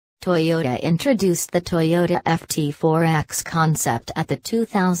Toyota introduced the Toyota FT4X concept at the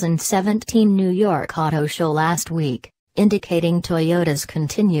 2017 New York Auto Show last week, indicating Toyota's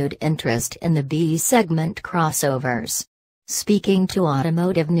continued interest in the B-segment crossovers. Speaking to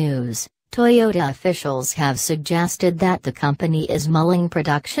Automotive News, Toyota officials have suggested that the company is mulling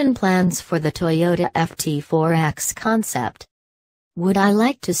production plans for the Toyota FT4X concept. "Would I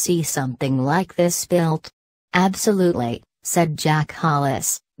like to see something like this built? Absolutely," said Jack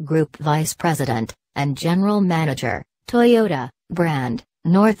Hollis, Group Vice President and General Manager, Toyota, brand,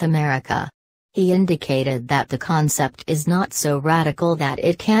 North America. He indicated that the concept is not so radical that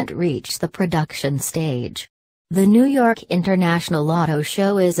it can't reach the production stage. The New York International Auto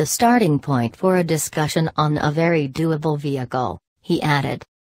Show is a starting point for a discussion on a very doable vehicle, he added.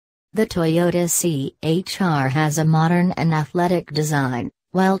 The Toyota CHR has a modern and athletic design,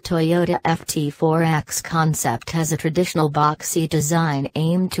 while Toyota FT4X concept has a traditional boxy design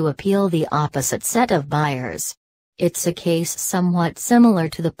aimed to appeal the opposite set of buyers. It's a case somewhat similar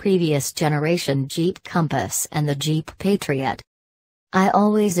to the previous generation Jeep Compass and the Jeep Patriot. "I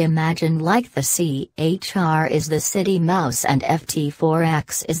always imagined like the CHR is the city mouse and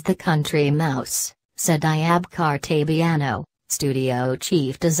FT4X is the country mouse," said Ayab Cartabiano, studio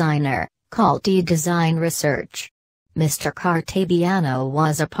chief designer, Calti Design Research. Mr. Cartabiano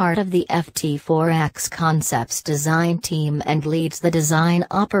was a part of the FT4X concept's design team and leads the design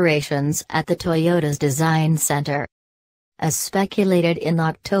operations at the Toyota's Design Center. As speculated in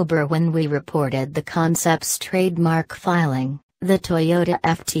October when we reported the concept's trademark filing, the Toyota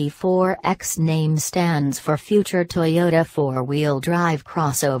FT4X name stands for Future Toyota Four-Wheel Drive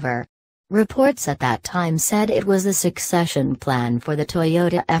Crossover. Reports at that time said it was a succession plan for the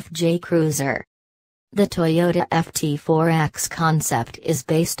Toyota FJ Cruiser. The Toyota FT4X concept is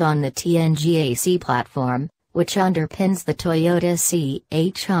based on the TNGAC platform, which underpins the Toyota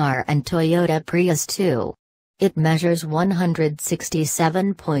CHR and Toyota Prius 2. It measures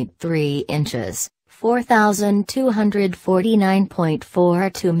 167.3 inches,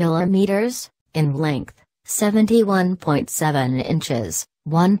 4,249.42 millimeters, in length, 71.7 inches,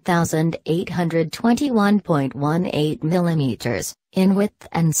 1,821.18 millimeters, in width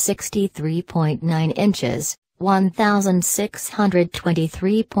and 63.9 inches,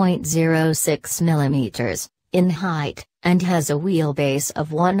 1,623.06 millimeters, in height, and has a wheelbase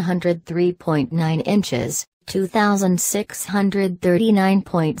of 103.9 inches,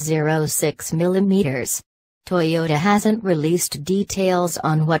 2,639.06 millimeters. Toyota hasn't released details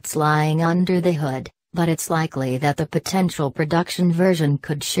on what's lying under the hood, but it's likely that the potential production version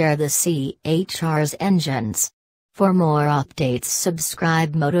could share the CHR's engines. For more updates,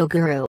 subscribe MotoGuru.